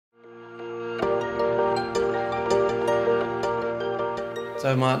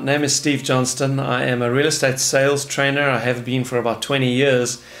So my name is Steve Johnston. I am a real estate sales trainer. I have been for about 20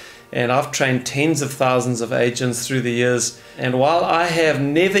 years, and I've trained tens of thousands of agents through the years. And while I have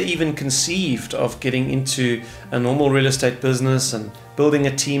never even conceived of getting into a normal real estate business and building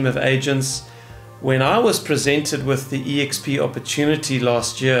a team of agents, when I was presented with the eXp opportunity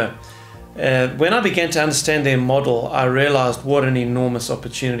last year, when I began to understand their model, I realized what an enormous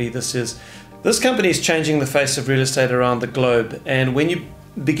opportunity this is. This company is changing the face of real estate around the globe, and when you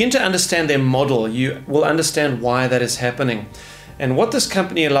begin to understand their model, you will understand why that is happening. And what this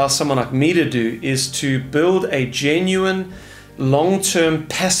company allows someone like me to do is to build a genuine, long-term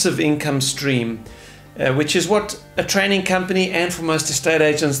passive income stream, which is what a training company and for most estate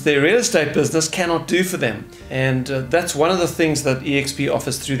agents, their real estate business cannot do for them. And that's one of the things that eXp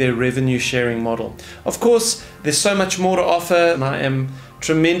offers through their revenue sharing model. Of course, there's so much more to offer, and I am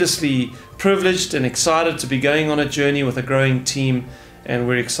tremendously privileged and excited to be going on a journey with a growing team, and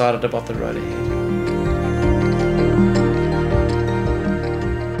we're excited about the road ahead.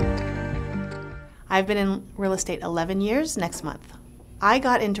 I've been in real estate 11 years next month. I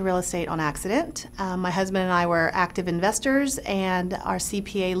got into real estate on accident. My husband and I were active investors, and our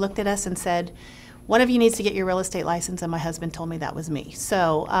CPA looked at us and said, one of you needs to get your real estate license, and my husband told me that was me.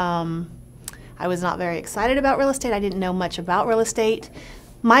 So I was not very excited about real estate. I didn't know much about real estate.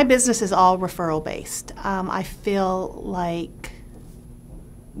 My business is all referral based. I feel like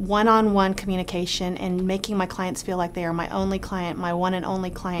one-on-one communication and making my clients feel like they are my only client, my one and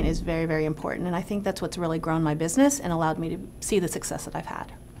only client, is very, very important. And I think that's what's really grown my business and allowed me to see the success that I've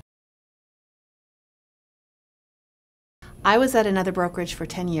had. I was at another brokerage for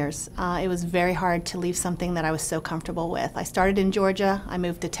 10 years. It was very hard to leave something that I was so comfortable with. I started in Georgia, I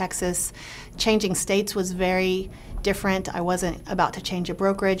moved to Texas. Changing states was very different. I wasn't about to change a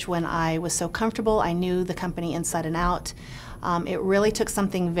brokerage when I was so comfortable. I knew the company inside and out. It really took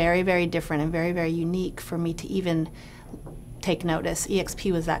something very, very different and very, very unique for me to even take notice.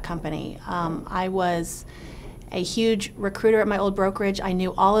 eXp was that company. I was a huge recruiter at my old brokerage. I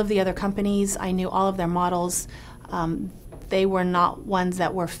knew all of the other companies. I knew all of their models. They were not ones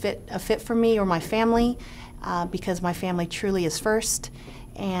that were a fit for me or my family, because my family truly is first,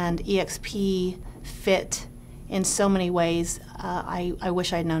 and eXp fit in so many ways. I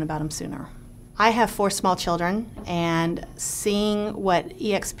wish I had known about them sooner. I have 4 small children, and seeing what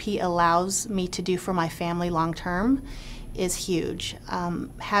eXp allows me to do for my family long term is huge.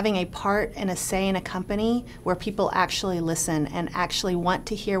 Having a part and a say in a company where people actually listen and actually want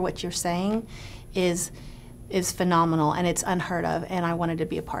to hear what you're saying is phenomenal, and it's unheard of, and I wanted to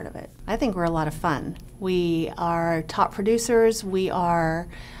be a part of it. I think we're a lot of fun. We are top producers, we are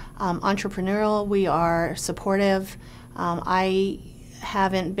entrepreneurial, we are supportive. I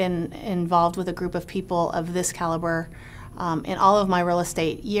haven't been involved with a group of people of this caliber in all of my real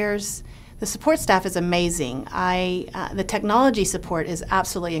estate years. The support staff is amazing. The technology support is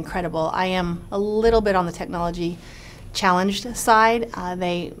absolutely incredible. I am a little bit on the technology challenged side.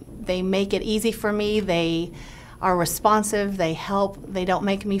 They make it easy for me. They are responsive. They help. They don't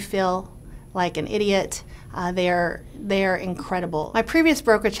make me feel like an idiot. They are incredible. My previous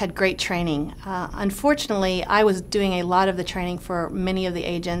brokerage had great training. Unfortunately, I was doing a lot of the training for many of the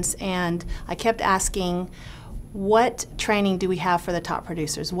agents, and I kept asking, what training do we have for the top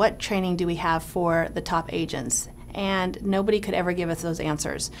producers? What training do we have for the top agents? And nobody could ever give us those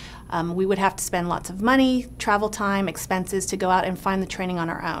answers. We would have to spend lots of money, travel time, expenses to go out and find the training on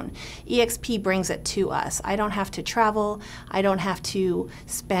our own. eXp brings it to us. I don't have to travel. I don't have to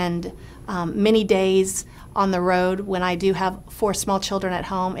spend many days on the road when I do have 4 small children at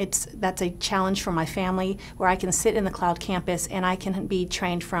home. That's a challenge for my family, where I can sit in the cloud campus and I can be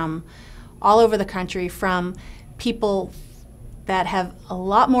trained from all over the country, from people that have a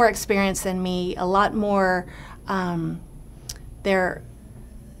lot more experience than me, a lot more. Their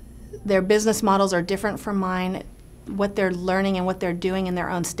business models are different from mine. What they're learning and what they're doing in their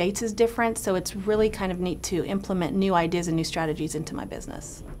own states is different, so it's really kind of neat to implement new ideas and new strategies into my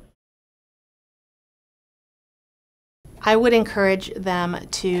business. I would encourage them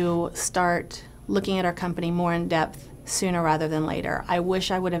to start looking at our company more in depth sooner rather than later. I wish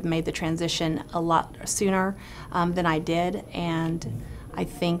I would have made the transition a lot sooner than I did, and I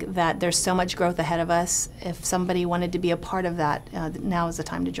think that there's so much growth ahead of us. If somebody wanted to be a part of that, now is the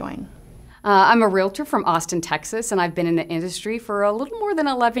time to join. I'm a realtor from Austin, Texas, and I've been in the industry for a little more than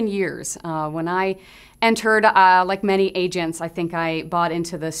 11 years. When I entered, like many agents, I think I bought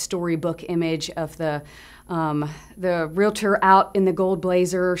into the storybook image of the realtor out in the gold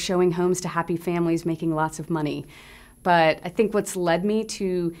blazer showing homes to happy families making lots of money. But I think what's led me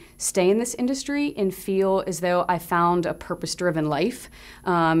to stay in this industry and feel as though I found a purpose-driven life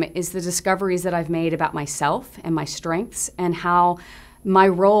is the discoveries that I've made about myself and my strengths, and how my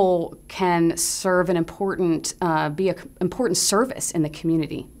role can serve an important, be an important service in the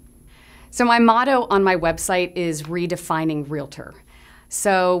community. So my motto on my website is redefining Realtor.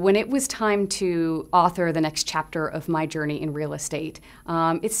 So when it was time to author the next chapter of my journey in real estate,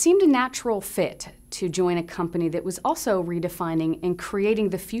 it seemed a natural fit to join a company that was also redefining and creating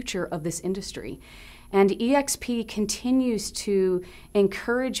the future of this industry. And eXp continues to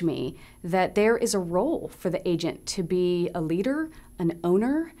encourage me that there is a role for the agent to be a leader, an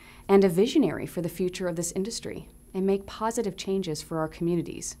owner, and a visionary for the future of this industry and make positive changes for our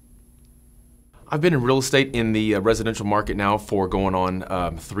communities. I've been in real estate in the residential market now for going on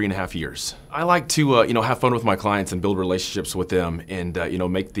 3.5 years. I like to have fun with my clients and build relationships with them, and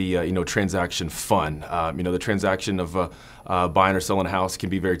make the transaction fun. The transaction of buying or selling a house can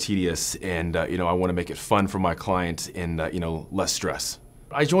be very tedious, and I want to make it fun for my client and less stress.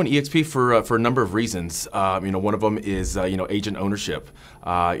 I joined eXp for a number of reasons. One of them is agent ownership.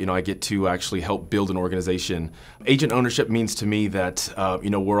 I get to actually help build an organization. Agent ownership means to me that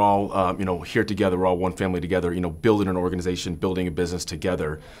we're all here together. We're all one family together. Building an organization, building a business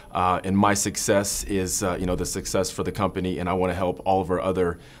together. And my success is the success for the company, and I want to help all of our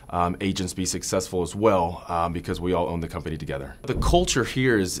other agents be successful as well, because we all own the company together. The culture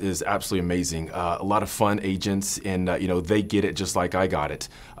here is absolutely amazing. A lot of fun agents, and they get it just like I got it.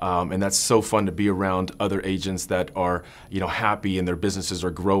 And that's so fun to be around other agents that are happy and their businesses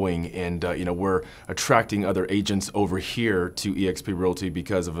are growing, and we're attracting other agents over here to eXp Realty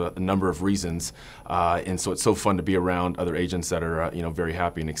because of a number of reasons. And so it's so fun to be around other agents that are very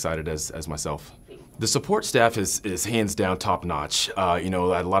happy and excited as myself. The support staff is hands down top notch. At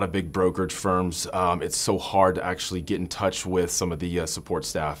a lot of big brokerage firms, it's so hard to actually get in touch with some of the support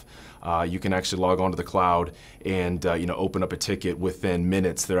staff. You can actually log on to the cloud and open up a ticket. Within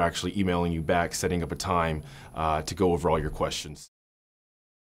minutes, they're actually emailing you back, setting up a time to go over all your questions.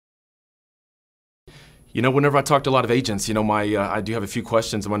 Whenever I talk to a lot of agents, I do have a few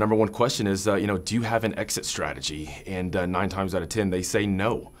questions, and my number one question is, do you have an exit strategy? And 9 times out of 10, they say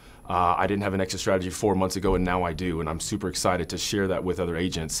no. I didn't have an exit strategy 4 months ago, and now I do, and I'm super excited to share that with other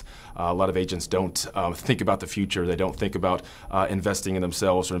agents. A lot of agents don't think about the future. They don't think about investing in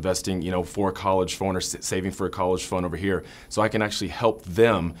themselves or investing, for a college fund or saving for a college fund over here. So I can actually help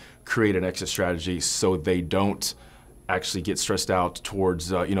them create an exit strategy so they don't actually get stressed out towards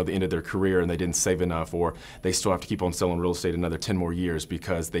the end of their career and they didn't save enough, or they still have to keep on selling real estate another 10 more years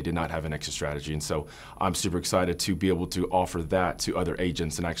because they did not have an exit strategy. And so I'm super excited to be able to offer that to other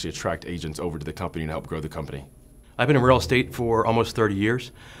agents and actually attract agents over to the company and help grow the company. I've been in real estate for almost 30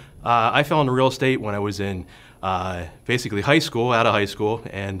 years. I fell into real estate when I was in basically out of high school,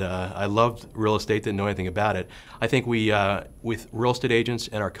 and I loved real estate, didn't know anything about it. I think we, with real estate agents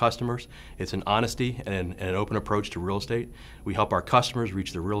and our customers, it's an honesty and an open approach to real estate. We help our customers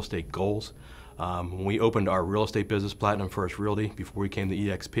reach their real estate goals. When we opened our real estate business, Platinum First Realty, before we came to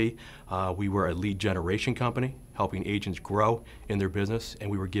eXp, we were a lead generation company, helping agents grow in their business, and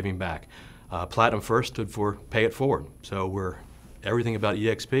we were giving back. Platinum First stood for Pay It Forward, so everything about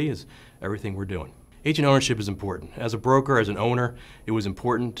eXp is everything we're doing. Agent ownership is important. As a broker, as an owner, it was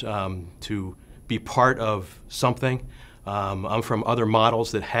important to be part of something. I'm from other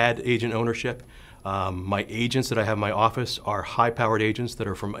models that had agent ownership. My agents that I have in my office are high-powered agents that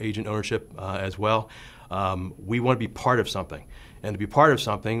are from agent ownership as well. We want to be part of something. And to be part of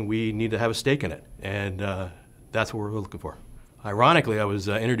something, we need to have a stake in it. And that's what we're looking for. Ironically, I was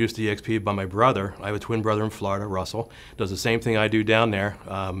introduced to eXp by my brother. I have a twin brother in Florida, Russell. Does the same thing I do down there,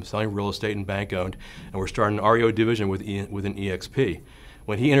 selling real estate and bank-owned. And we're starting an REO division within eXp.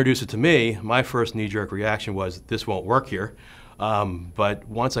 When he introduced it to me, my first knee-jerk reaction was, this won't work here. But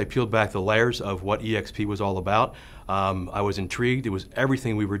once I peeled back the layers of what eXp was all about, I was intrigued. It was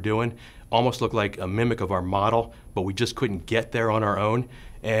everything we were doing. Almost looked like a mimic of our model, but we just couldn't get there on our own.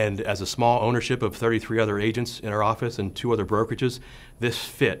 And as a small ownership of 33 other agents in our office and 2 other brokerages, this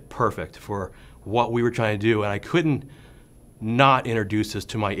fit perfect for what we were trying to do. And I couldn't not introduce this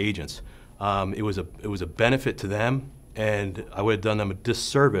to my agents. It was a benefit to them, and I would have done them a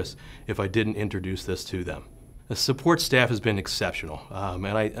disservice if I didn't introduce this to them. The support staff has been exceptional, and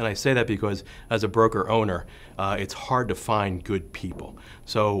I say that because as a broker owner, it's hard to find good people.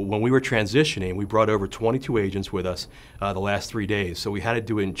 So when we were transitioning, we brought over 22 agents with us the last 3 days, so we had to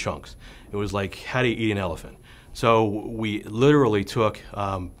do it in chunks. It was like, how do you eat an elephant? So we literally took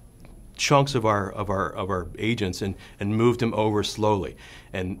chunks of our agents and moved them over slowly,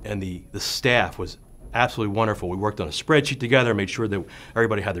 and the staff was absolutely wonderful. We worked on a spreadsheet together, made sure that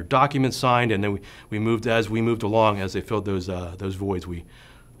everybody had their documents signed, and then we moved as we moved along as they filled those voids.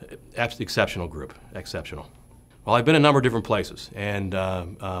 Absolutely exceptional group, exceptional. Well, I've been a number of different places, and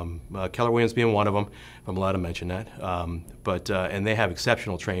Keller Williams being one of them, if I'm allowed to mention that. And they have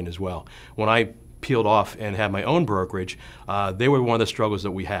exceptional training as well. When I peeled off and had my own brokerage, they were one of the struggles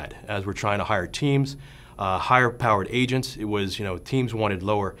that we had as we're trying to hire teams, higher powered agents. It was, teams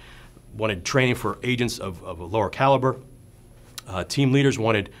wanted training for agents of a lower caliber. Team leaders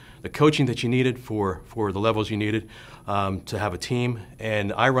wanted the coaching that you needed for the levels you needed to have a team.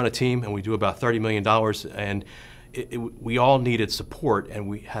 And I run a team, and we do about $30 million, and we all needed support, and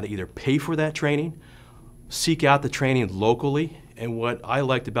we had to either pay for that training, seek out the training locally, and what I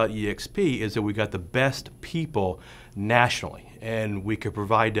liked about eXp is that we got the best people nationally, and we could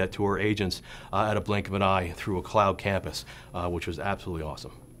provide that to our agents at a blink of an eye through a cloud campus, which was absolutely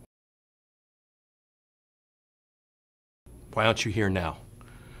awesome. Why aren't you here now?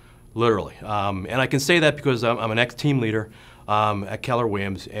 Literally. And I can say that because I'm an ex-team leader at Keller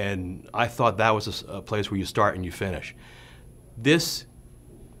Williams, and I thought that was a place where you start and you finish. This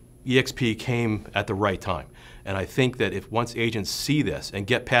eXp came at the right time. And I think that if once agents see this and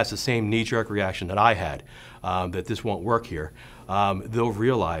get past the same knee-jerk reaction that I had, that this won't work here, they'll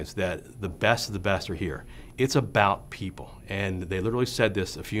realize that the best of the best are here. It's about people. And they literally said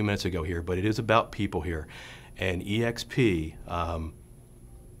this a few minutes ago here, but it is about people here. And eXp,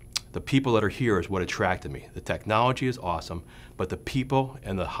 the people that are here is what attracted me. The technology is awesome, but the people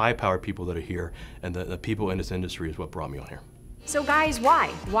and the high-powered people that are here and the people in this industry is what brought me on here. So guys, why?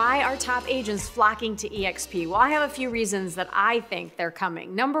 Why are top agents flocking to eXp? Well, I have a few reasons that I think they're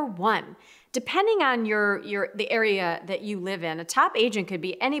coming. Number one, depending on the area that you live in, a top agent could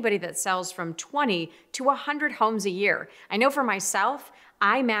be anybody that sells from 20 to 100 homes a year. I know for myself,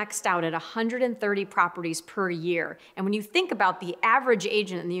 I maxed out at 130 properties per year. And when you think about the average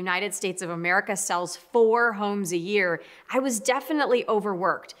agent in the United States of America sells 4 homes a year, I was definitely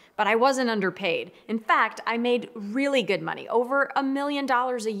overworked, but I wasn't underpaid. In fact, I made really good money, over $1 million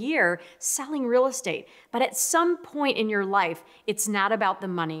a year selling real estate. But at some point in your life, it's not about the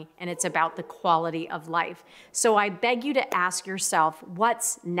money and it's about the quality of life. So I beg you to ask yourself,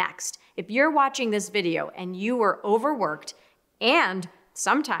 what's next? If you're watching this video and you were overworked and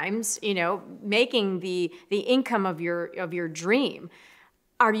sometimes, making the income of your dream,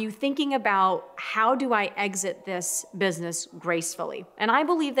 are you thinking about how do I exit this business gracefully? And I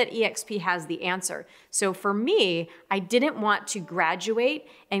believe that eXp has the answer. So for me, I didn't want to graduate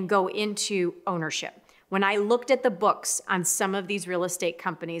and go into ownership. When I looked at the books on some of these real estate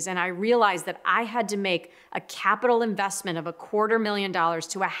companies and I realized that I had to make a capital investment of $250,000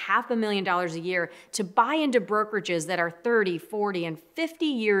 to $500,000 a year to buy into brokerages that are 30, 40, and 50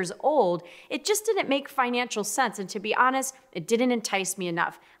 years old, it just didn't make financial sense. And to be honest, it didn't entice me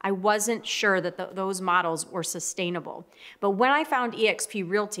enough. I wasn't sure that those models were sustainable. But when I found eXp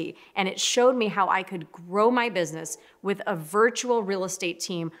Realty and it showed me how I could grow my business with a virtual real estate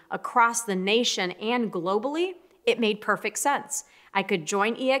team across the nation and globally, it made perfect sense. I could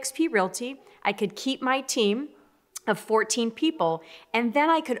join eXp Realty, I could keep my team of 14 people, and then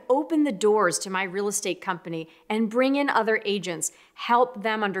I could open the doors to my real estate company and bring in other agents, help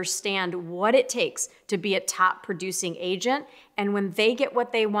them understand what it takes to be a top producing agent. And when they get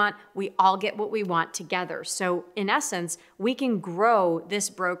what they want, we all get what we want together. So in essence, we can grow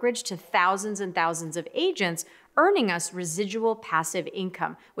this brokerage to thousands and thousands of agents, earning us residual passive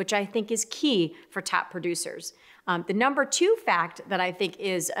income, which I think is key for top producers. The number 2 fact that I think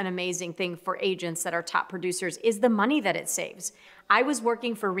is an amazing thing for agents that are top producers is the money that it saves. I was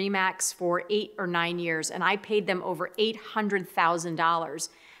working for RE/MAX for 8 or 9 years, and I paid them over $800,000.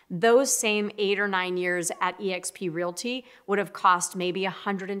 Those same 8 or 9 years at eXp Realty would have cost maybe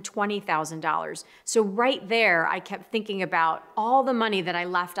 $120,000. So right there, I kept thinking about all the money that I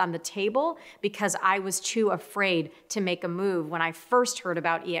left on the table because I was too afraid to make a move when I first heard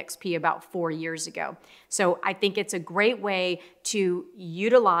about eXp about 4 years ago. So I think it's a great way to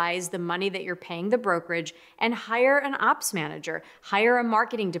utilize the money that you're paying the brokerage and hire an ops manager, hire a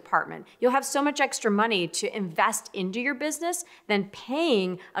marketing department. You'll have so much extra money to invest into your business than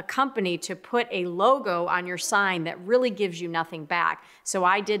paying a company to put a logo on your sign that really gives you nothing back. So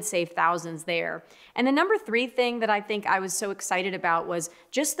I did save thousands there. And the number 3 thing that I think I was so excited about was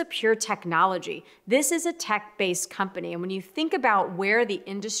just the pure technology. This is a tech-based company. And when you think about where the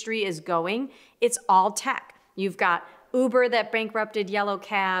industry is going, it's all tech. You've got Uber that bankrupted Yellow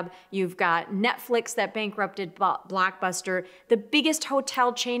Cab. You've got Netflix that bankrupted Blockbuster. The biggest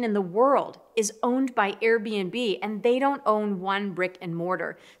hotel chain in the world is owned by Airbnb, and they don't own one brick and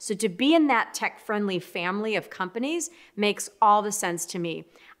mortar. So to be in that tech-friendly family of companies makes all the sense to me.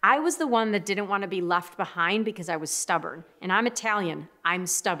 I was the one that didn't want to be left behind because I was stubborn. And I'm Italian, I'm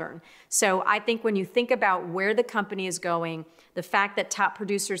stubborn. So I think when you think about where the company is going, the fact that top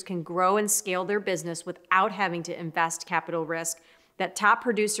producers can grow and scale their business without having to invest capital risk, that top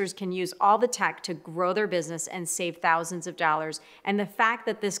producers can use all the tech to grow their business and save thousands of dollars, and the fact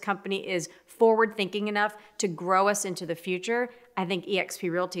that this company is forward-thinking enough to grow us into the future, I think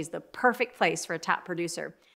eXp Realty is the perfect place for a top producer.